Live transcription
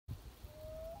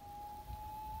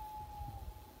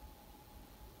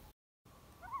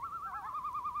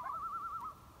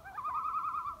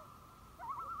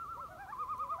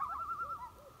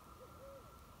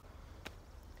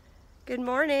Good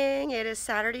morning. It is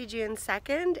Saturday, June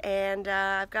 2nd, and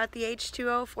I've got the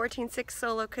H2O 14.6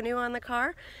 solo canoe on the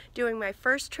car, doing my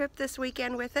first trip this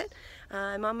weekend with it.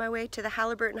 I'm on my way to the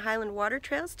Haliburton Highland Water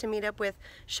Trails to meet up with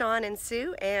Sean and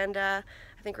Sue, and I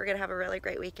think we're going to have a really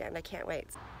great weekend. I can't wait.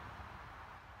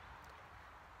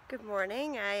 Good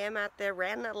morning. I am at the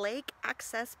Ranna Lake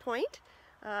access point.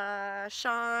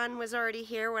 Sean was already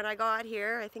here when I got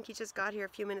here. I think he just got here a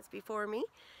few minutes before me.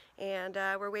 And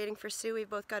we're waiting for Sue. We've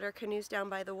both got our canoes down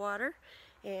by the water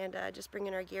and just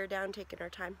bringing our gear down, taking our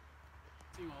time.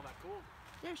 Seeing all that gold.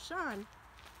 There's Sean.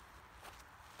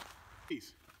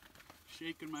 He's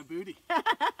shaking my booty.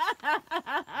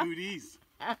 Booties.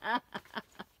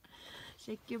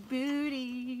 Shake your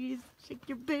booties, shake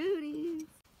your booties.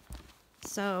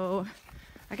 So,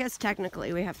 I guess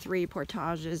technically we have 3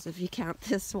 portages if you count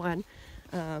this one.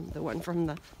 The one from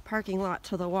the parking lot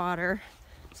to the water.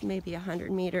 It's maybe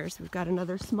 100 meters. We've got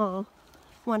another small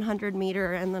 100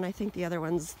 meter, and then I think the other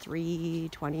one's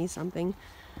 320 something.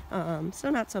 So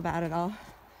not so bad at all.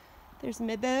 There's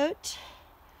my boat,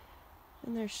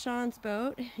 and there's Sean's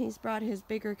boat. He's brought his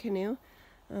bigger canoe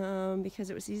because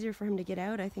it was easier for him to get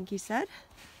out, I think he said.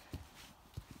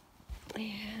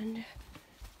 And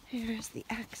here's the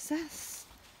access.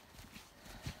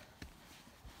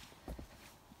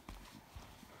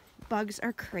 Bugs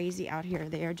are crazy out here.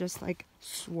 They are just like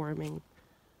swarming.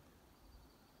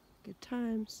 Good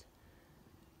times.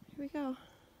 Here we go.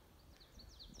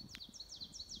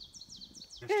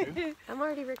 I'm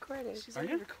already recording. She's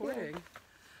already recording. Yeah.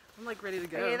 I'm like ready to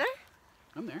go. Are you there?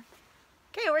 I'm there.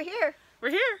 Okay, we're here.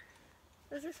 We're here.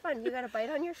 This is fun. You got a bite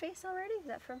on your face already? Is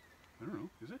that from? I don't know.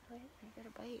 Is it? Oh, yeah, you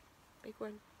got a bite. Big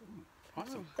one.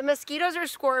 Awesome. The mosquitoes are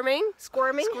swarming.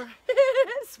 Swarming.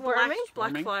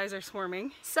 Black flies are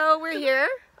swarming. So we're here.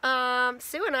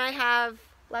 Sue and I have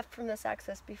left from this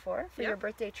access before for your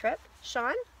birthday trip.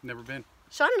 Sean? Never been.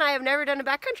 Sean and I have never done a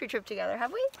backcountry trip together,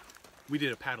 have we? We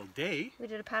did a paddle day. We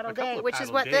did a paddle day, which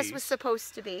is what this was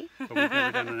supposed to be. But we've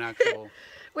never done an actual...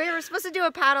 We were supposed to do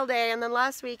a paddle day, and then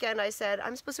last weekend I said,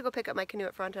 I'm supposed to go pick up my canoe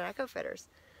at Frontenac Outfitters.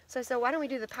 So I said, why don't we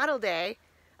do the paddle day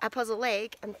at Puzzle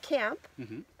Lake and camp,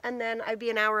 and then I'd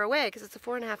be an hour away, because it's a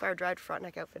 4.5-hour drive to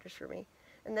Frontenac Outfitters for me.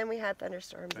 And then we had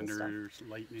thunderstorms and stuff.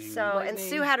 Lightning. So, and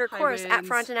Sue had her course at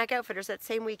Frontenac Outfitters that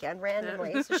same weekend,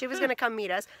 randomly. So she was going to come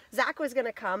meet us. Zach was going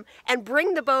to come and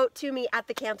bring the boat to me at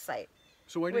the campsite.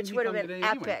 So why didn't he would come have been today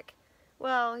epic. anyway?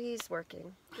 Well, he's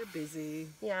working. You're busy.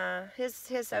 Yeah,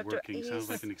 his outdoor. Working sounds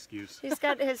like an excuse. He's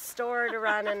got his store to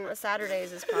run, and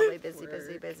Saturdays is probably busy.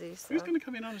 So. Who's going to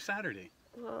come in on a Saturday?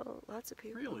 Well, lots of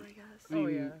people, Really? I guess. I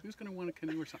mean, who's going to want a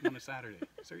canoe or something on a Saturday?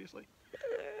 Seriously?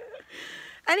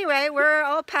 Anyway, we're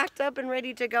all packed up and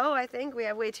ready to go, I think. We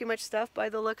have way too much stuff by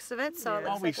the looks of it, so it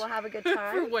looks like we'll have a good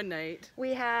time. For one night.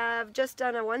 We have just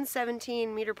done a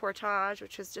 117 meter portage,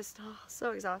 which was just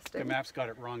so exhausting. The map's got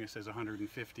it wrong. It says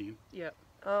 115. Yep.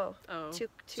 Oh. Two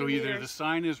so meters. Either the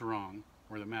sign is wrong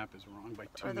or the map is wrong by 2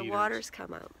 meters. Or the meters. water's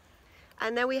come out.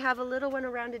 And then we have a little one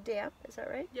around a dam, is that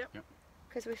right? Yep.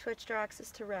 Because we switched our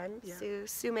access to Ren. Yeah.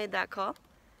 Sue made that call.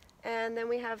 And then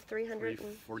we have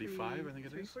 345, I think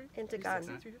it is. Into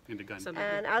Gun. Into Gun.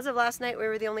 And as of last night, we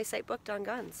were the only site booked on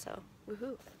Gun, so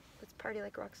woohoo. Let's party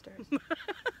like rock stars. Do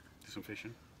some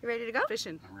fishing. You ready to go?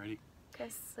 Fishing. I'm ready. Okay,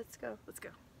 let's go. Let's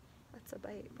go. That's a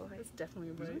bite, boy. That's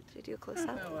definitely a bite. Did you do a close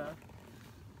up? Oh,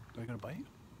 Do I got a bite?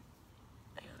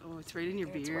 Oh, it's right in your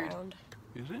beard. It's round.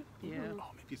 Is it? Yeah.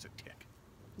 Oh, maybe it's a tick.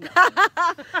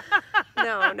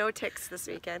 No, no ticks this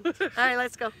weekend. All right,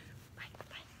 let's go. Bye.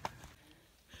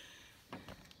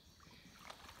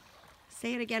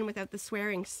 Say it again without the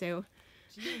swearing, Sue.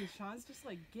 Gee, Sean's just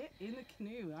like, get in the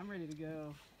canoe. I'm ready to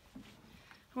go.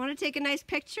 I want to take a nice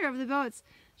picture of the boats.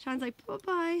 Sean's like,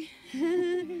 bye-bye.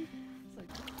 It's like,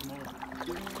 come over.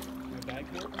 My bag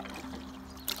here?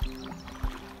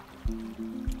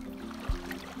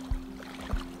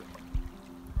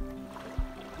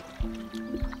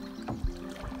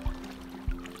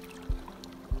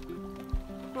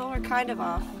 Well, we're kind of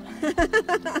off.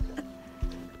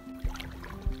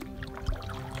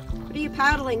 What are you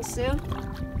paddling, Sue?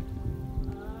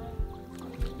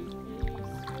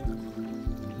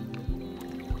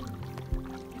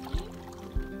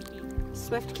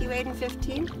 Swift Q8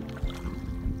 15.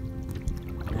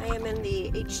 I am in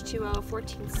the H2O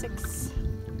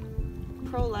 14.6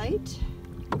 Pro Light.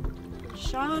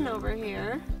 Sean over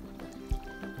here,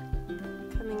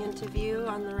 coming into view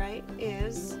on the right,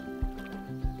 is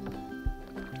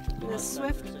the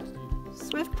Swift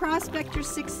Prospector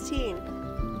 16.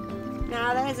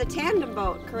 Now that is a tandem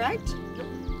boat, correct? Yep.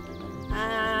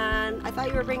 And I thought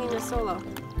you were bringing a solo.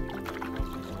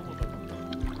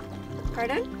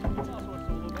 Pardon?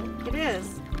 It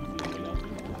is.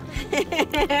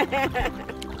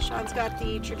 Sean's got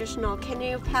the traditional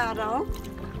canoe paddle.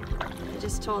 I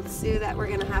just told Sue that we're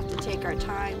gonna have to take our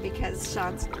time because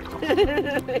Sean's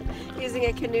using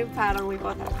a canoe paddle and we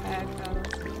both have bag paddles.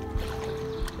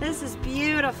 This is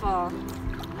beautiful.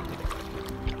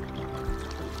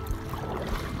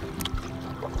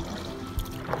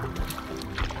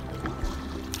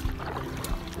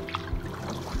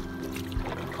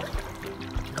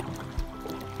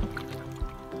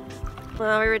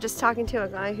 Well, we were just talking to a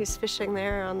guy who's fishing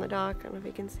there on the dock. I don't know if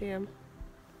you can see him.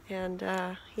 And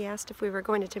he asked if we were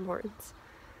going to Tim Hortons.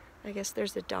 I guess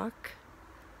there's a dock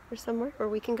or somewhere where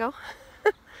we can go.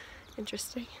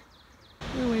 Interesting.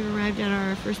 Well, we've arrived at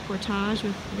our first portage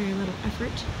with very little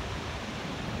effort.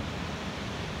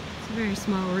 It's a very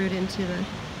small route into the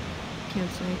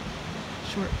campsite.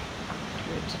 Short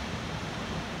route.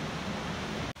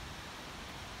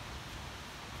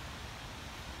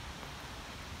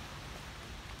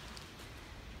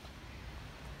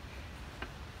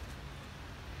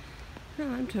 Oh,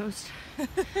 I'm toast.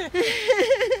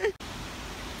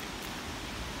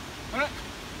 What?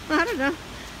 I don't know.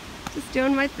 Just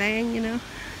doing my thing, you know.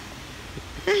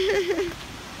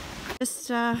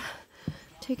 Just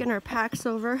taking our packs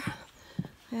over.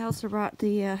 I also brought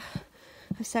the a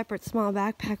separate small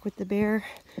backpack with the bear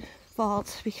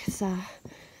vault because I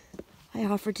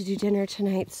offered to do dinner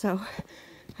tonight, so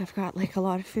I've got like a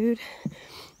lot of food,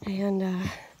 and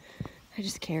I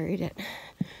just carried it,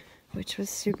 which was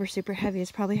super heavy.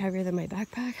 It's probably heavier than my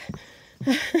backpack.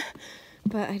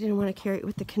 But I didn't want to carry it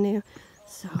with the canoe,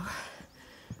 so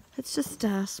it's just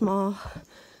a small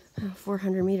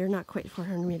 400 meter, not quite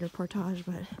 400 meter portage,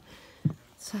 but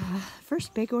it's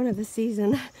first big one of the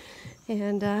season.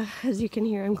 And as you can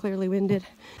hear, I'm clearly winded.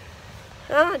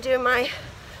 I'll do my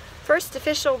first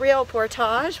official real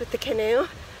portage with the canoe.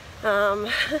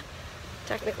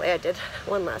 Technically I did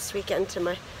one last weekend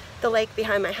to the lake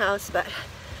behind my house, but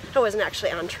I wasn't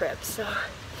actually on trip, so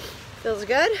feels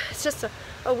good. It's just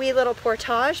a wee little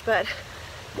portage, but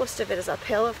most of it is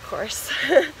uphill, of course.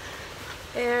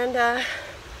 And yeah,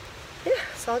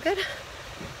 it's all good.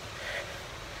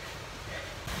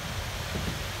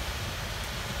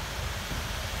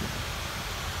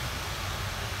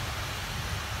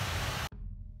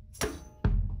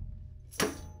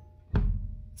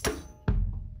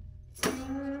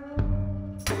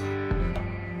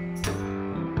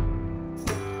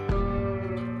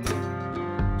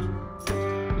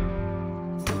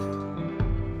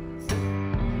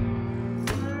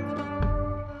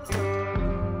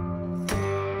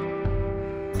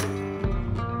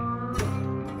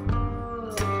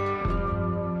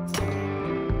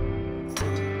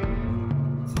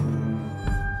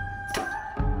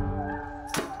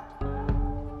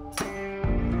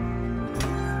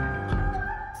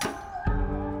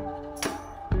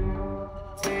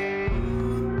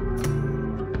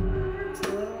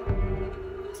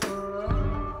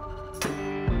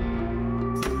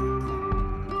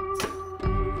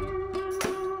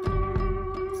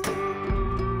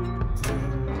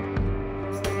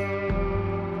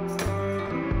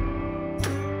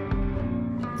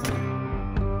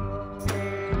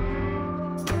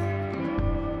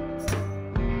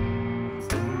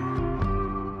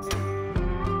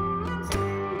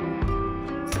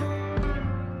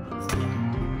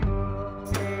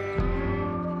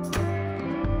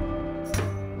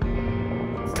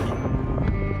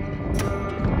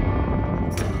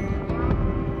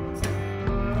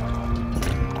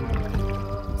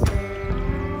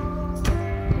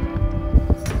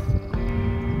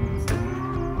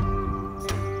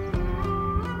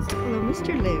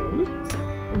 Mr. Loon,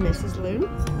 or Mrs. Loon.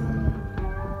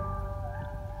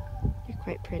 You're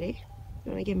quite pretty.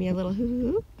 You want to give me a little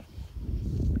hoo-hoo?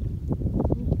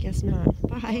 Guess not.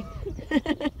 Bye.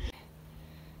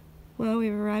 Well,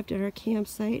 we've arrived at our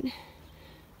campsite.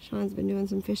 Sean's been doing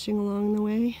some fishing along the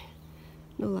way.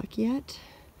 No luck yet.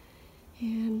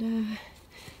 And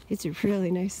it's a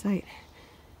really nice site.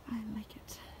 I like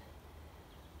it.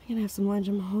 I'm gonna have some lunch.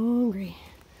 I'm hungry.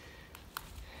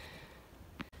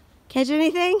 Catch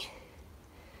anything?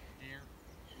 Deer.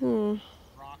 Hmm.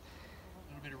 Rock. A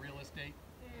little bit of real estate.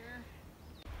 There.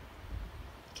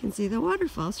 You can see the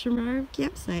waterfalls from our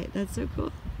campsite. That's so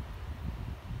cool.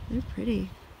 They're pretty.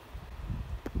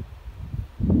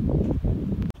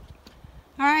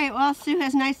 Alright, well, Sue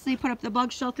has nicely put up the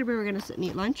bug shelter. We were going to sit and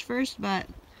eat lunch first, but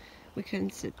we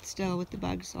couldn't sit still with the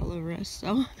bugs all over us,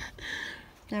 so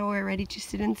now we're ready to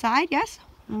sit inside, yes?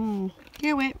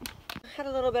 Can't wait. Had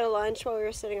a little bit of lunch while we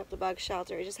were setting up the bug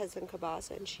shelter. We just had some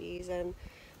kielbasa and cheese, and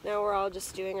now we're all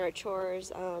just doing our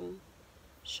chores.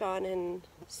 Sean and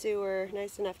Sue were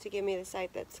nice enough to give me the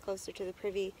site that's closer to the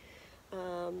privy,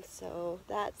 so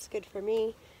that's good for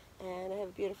me. And I have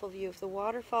a beautiful view of the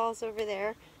waterfalls over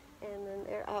there, and then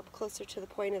they're up closer to the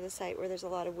point of the site where there's a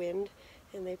lot of wind,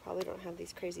 and they probably don't have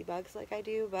these crazy bugs like I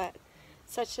do, but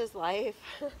such is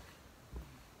life.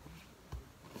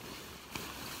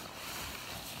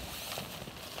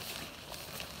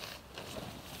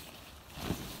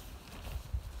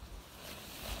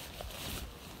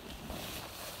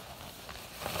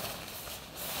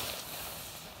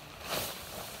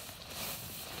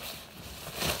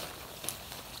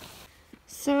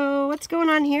 So what's going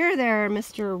on here there,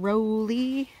 Mr.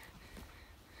 Rowley?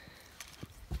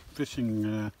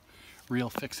 Fishing reel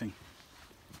fixing.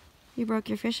 You broke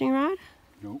your fishing rod?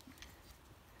 Nope.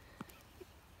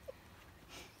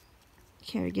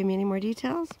 Care to give me any more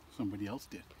details? Somebody else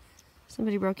did.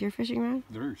 Somebody broke your fishing rod?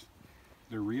 Theirs.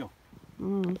 They're real.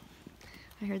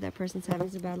 I heard that person's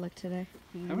having some bad luck today.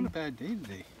 Having a bad day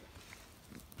today.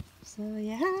 So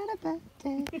you had a bad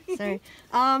day. Sorry.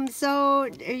 So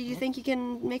you think you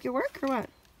can make it work or what?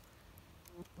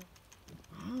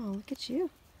 Oh, look at you.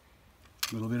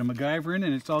 A little bit of MacGyvering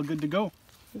and it's all good to go.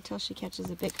 Until she catches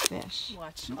a big fish.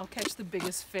 Watch, I'll catch the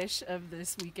biggest fish of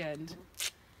this weekend.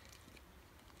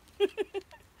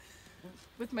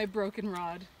 With my broken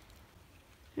rod.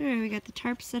 Alright, we got the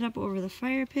tarp set up over the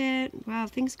fire pit. Wow,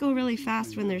 things go really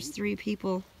fast when there's 3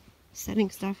 people setting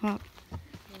stuff up.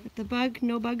 Got the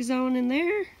no bug zone in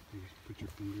there. You just put your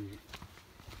fingers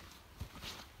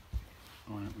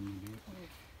on it when you do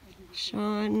it.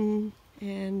 Sean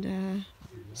and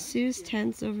Sue's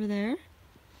tents over there.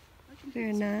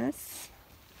 Very nice.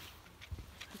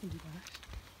 I can do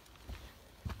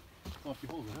that. Well, if you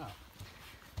hold it up.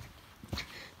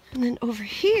 And then over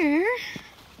here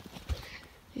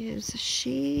is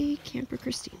she, Camper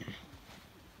Christina.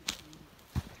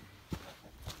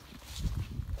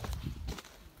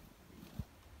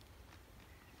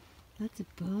 Lots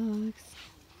of bugs.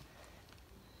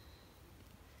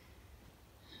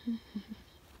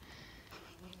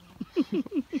 I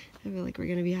feel like we're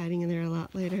going to be hiding in there a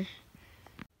lot later.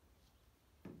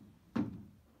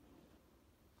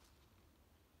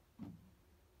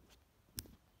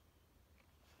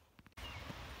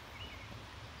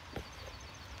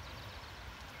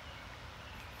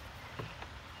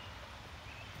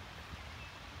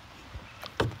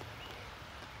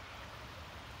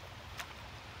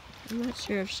 I'm not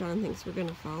sure if Sean thinks we're going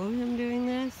to follow him doing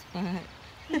this, but...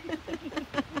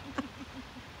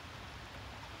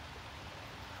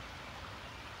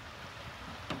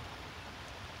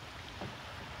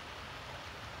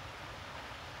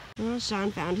 Well,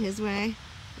 Sean found his way.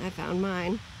 I found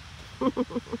mine. What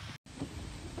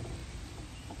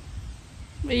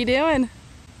are you doing?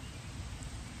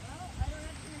 Well, I don't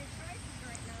have too many choices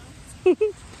right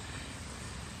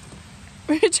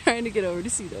now. We're trying to get over to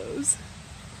see those.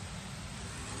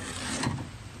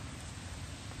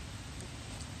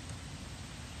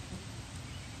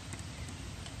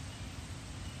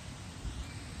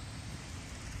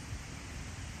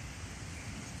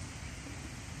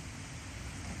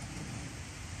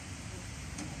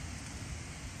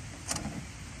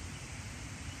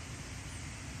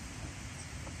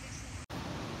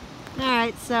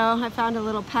 Alright, so I found a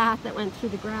little path that went through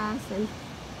the grass and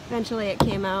eventually it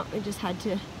came out. We just had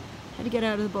to get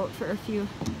out of the boat for a few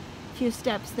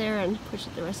steps there and push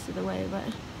it the rest of the way, but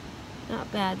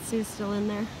not bad. Sue's still in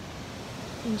there.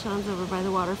 And Sean's over by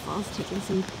the waterfalls taking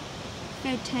some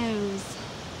photos.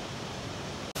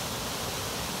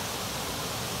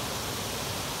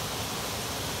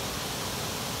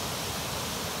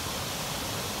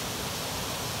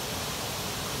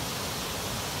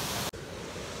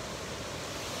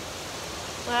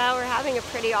 Well, we're having a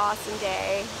pretty awesome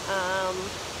day.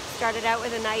 Started out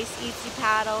with a nice easy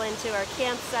paddle into our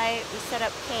campsite. We set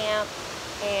up camp,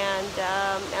 and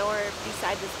now we're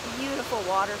beside this beautiful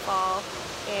waterfall,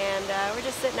 and we're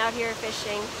just sitting out here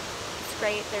fishing. It's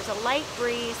great. There's a light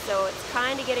breeze, so it's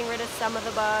kind of getting rid of some of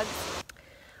the bugs.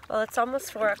 Well, it's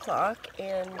almost 4 o'clock,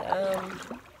 and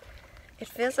it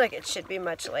feels like it should be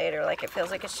much later. Like, it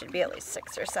feels like it should be at least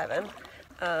 6 or 7.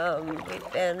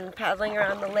 We've been paddling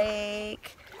around the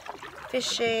lake,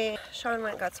 fishing. Sean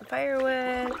went and got some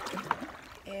firewood,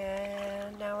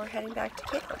 and now we're heading back to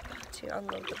camp to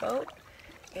unload the boat.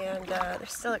 And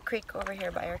there's still a creek over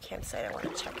here by our campsite I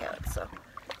want to check out, so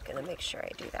I'm gonna make sure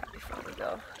I do that before we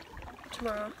go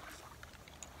tomorrow.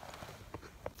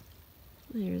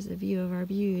 There's a view of our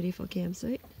beautiful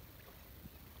campsite.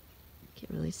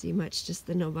 Can't really see much, just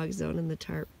the no bug zone and the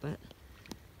tarp, but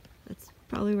that's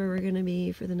probably where we're gonna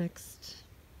be for the next,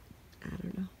 I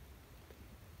don't know,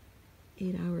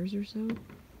 8 hours or so.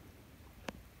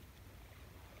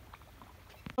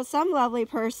 Well, some lovely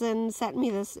person sent me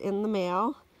this in the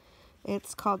mail.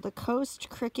 It's called the Coast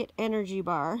Cricket Energy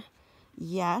Bar.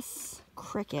 Yes,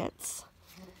 crickets.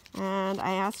 And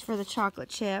I asked for the chocolate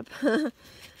chip.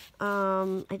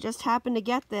 I just happened to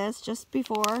get this just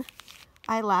before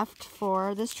I left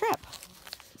for this trip.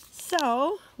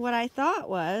 So what I thought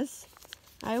was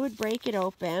I would break it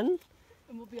open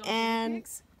And we'll be all and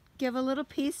pancakes. give a little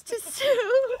piece to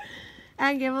Sue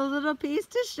and give a little piece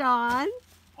to Sean,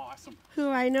 Awesome. who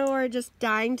I know are just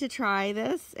dying to try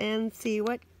this and see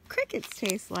what crickets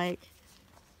taste like.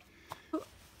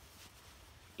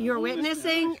 You're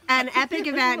witnessing an epic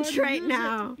event right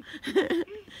now.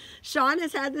 Sean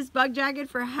has had this bug jacket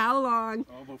for how long?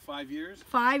 Oh, about 5 years.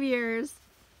 5 years.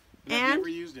 But I've And never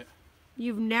used it.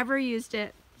 you've never used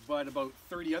it. But about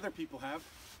 30 other people have.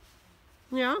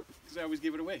 Yeah. Because I always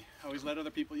give it away. I always let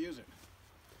other people use it.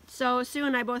 So Sue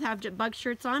and I both have bug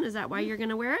shirts on. Is that why you're going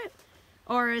to wear it?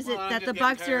 Or is it I'm that just the getting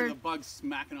bugs tired are of the bugs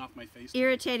smacking off my face.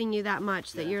 irritating you that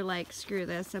much that Yeah. you're like, screw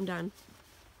this, I'm done?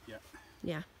 Yeah.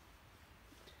 Yeah.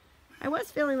 I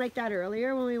was feeling like that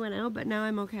earlier when we went out, but now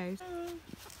I'm okay.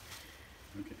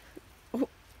 Okay. Oh.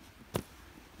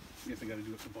 I guess I got to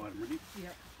do it at the bottom, right?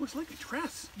 Yep. Oh, it's like a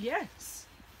dress. Yes.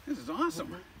 This is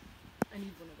awesome. I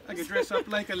need one of I those. could dress up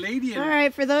like a lady. All And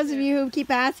right, for those of you who keep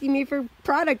asking me for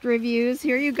product reviews,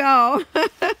 here you go.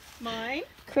 Mine?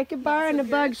 Cricket bar Not and so a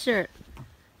bug good. shirt.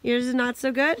 Yours is not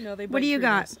so good? No, they What do you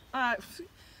got?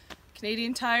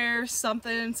 Canadian Tire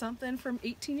something from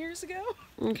 18 years ago,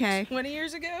 Okay. 20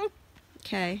 years ago.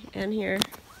 Okay, and here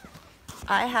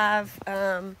I have,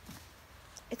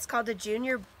 it's called the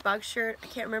Junior Bug Shirt. I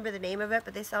can't remember the name of it,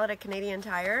 but they sell it at Canadian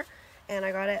Tire. And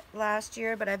I got it last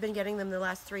year, but I've been getting them the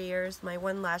last 3 years. My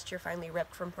one last year finally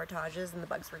ripped from portages and the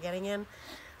bugs were getting in.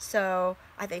 So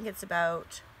I think it's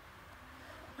about,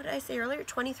 what did I say earlier?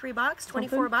 23 bucks,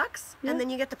 24 bucks. Yeah. And then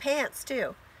you get the pants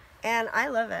too. And I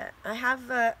love it. I have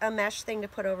a mesh thing to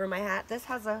put over my hat. This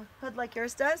has a hood like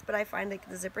yours does, but I find like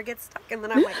the zipper gets stuck and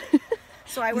then I'm like,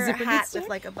 so I wear a zipper hat gets with stuck?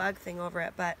 like a bug thing over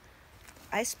it. But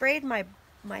I sprayed my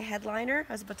headliner.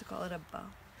 I was about to call it a bow.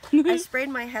 I sprayed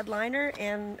my headliner,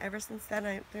 and ever since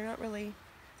then, they're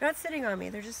not sitting on me.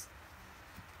 They're just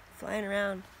flying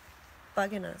around,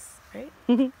 bugging us, right?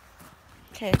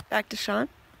 Okay, back to Sean.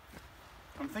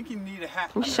 I'm thinking you need a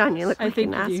hat. Sean, you look I like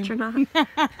an think you do. astronaut.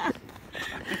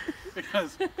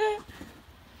 Because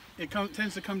it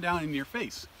tends to come down in your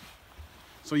face.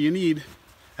 So you need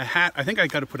a hat. I think I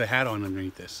got to put a hat on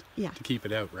underneath this Yeah. to keep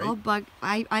it out, right? All bug.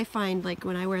 I find like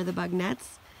when I wear the bug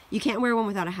nets, you can't wear one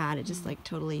without a hat. It just like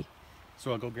totally.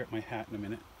 So I'll go get my hat in a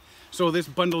minute. So this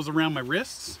bundles around my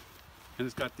wrists, and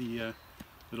it's got the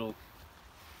little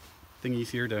thingies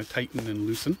here to tighten and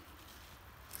loosen.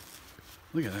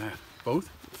 Look at that, both.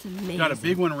 It's amazing. Got a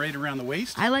big one right around the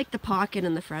waist. I like the pocket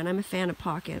in the front. I'm a fan of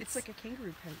pockets. It's like a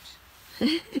kangaroo pouch.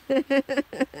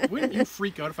 Wouldn't you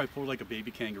freak out if I pulled like a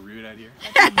baby kangaroo out here?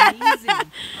 That's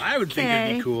amazing. I would think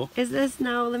it'd be cool. Is this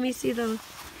now? Let me see the.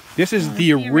 This is the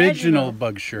the original. original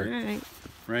bug All shirt, right.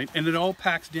 right? And it all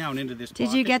packs down into this Did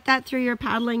pocket. you get that through your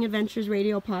Paddling Adventures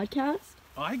radio podcast?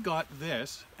 I got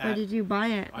this Or at, did you buy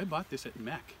it? I bought this at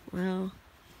Mech. Wow.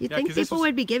 You'd Yeah, think 'cause this people is-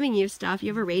 would be giving you stuff. You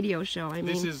have a radio show. I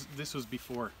mean, This was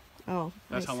before. oh,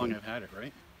 That's I how long see. I've had it,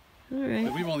 right? All But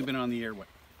right. we've only been on the air, what,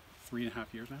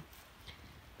 3.5 years now?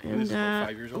 And this is about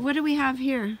 5 years old. what do we have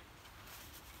here?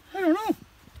 I don't know.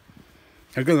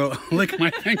 I'm gonna lick my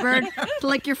finger. Bird,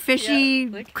 like your fishy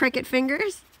Yeah, like- cricket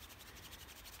fingers.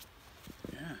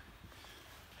 Yeah.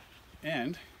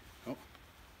 And, oh.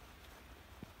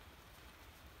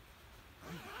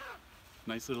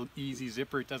 Nice little easy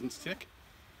zipper, it doesn't stick.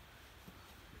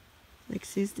 Like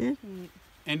Sue's did.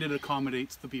 And it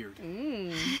accommodates the beard.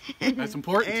 That's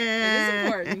important. It is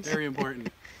important. Very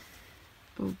important.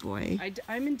 Oh boy.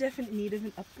 I'm in definite need of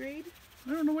an upgrade.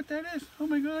 I don't know what that is. Oh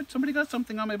my god, somebody got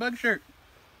something on my bug shirt.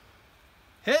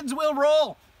 Heads will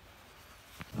roll.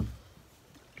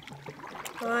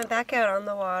 Well, I'm back out on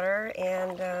the water,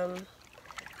 and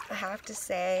I have to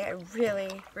say, I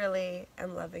really, really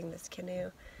am loving this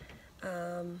canoe.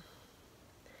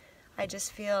 I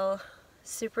just feel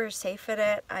super safe in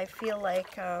it. I feel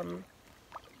like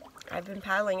I've been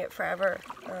paddling it forever.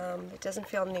 It doesn't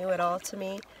feel new at all to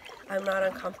me. I'm not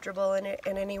uncomfortable in it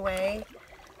in any way.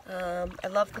 I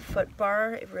love the foot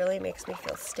bar. It really makes me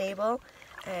feel stable,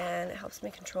 and it helps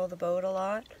me control the boat a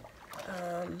lot.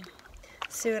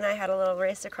 Sue and I had a little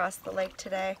race across the lake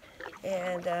today,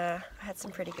 and I had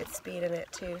some pretty good speed in it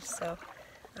too. So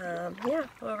yeah,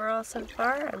 overall so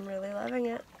far, I'm really loving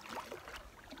it.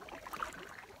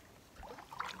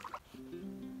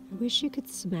 wish you could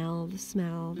smell the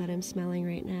smell that I'm smelling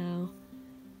right now.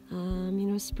 You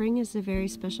know, spring is a very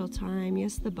special time.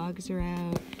 Yes, the bugs are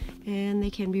out and they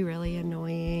can be really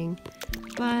annoying,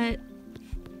 but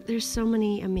there's so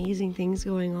many amazing things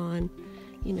going on.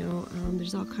 You know,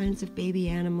 there's all kinds of baby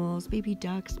animals, baby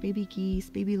ducks, baby geese,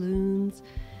 baby loons,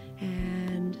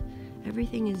 and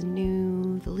everything is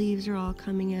new. The leaves are all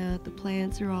coming out, the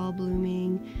plants are all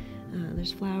blooming,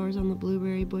 there's flowers on the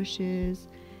blueberry bushes,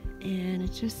 and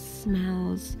it just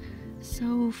smells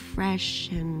so fresh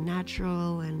and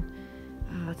natural, and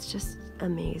it's just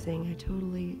amazing. I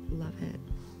totally love it.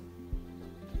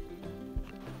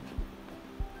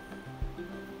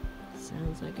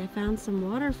 Sounds like I found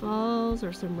some waterfalls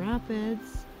or some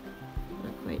rapids.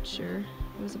 Not quite sure.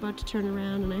 I was about to turn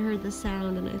around and I heard the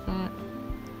sound and I thought,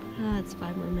 it's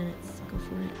 5 more minutes. Go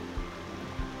for it.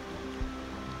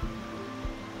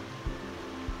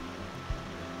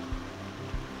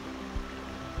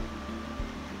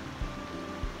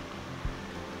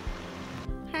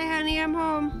 Hi honey, I'm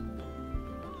home.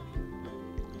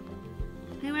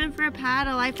 I went for a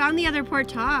paddle. I found the other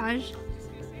portage.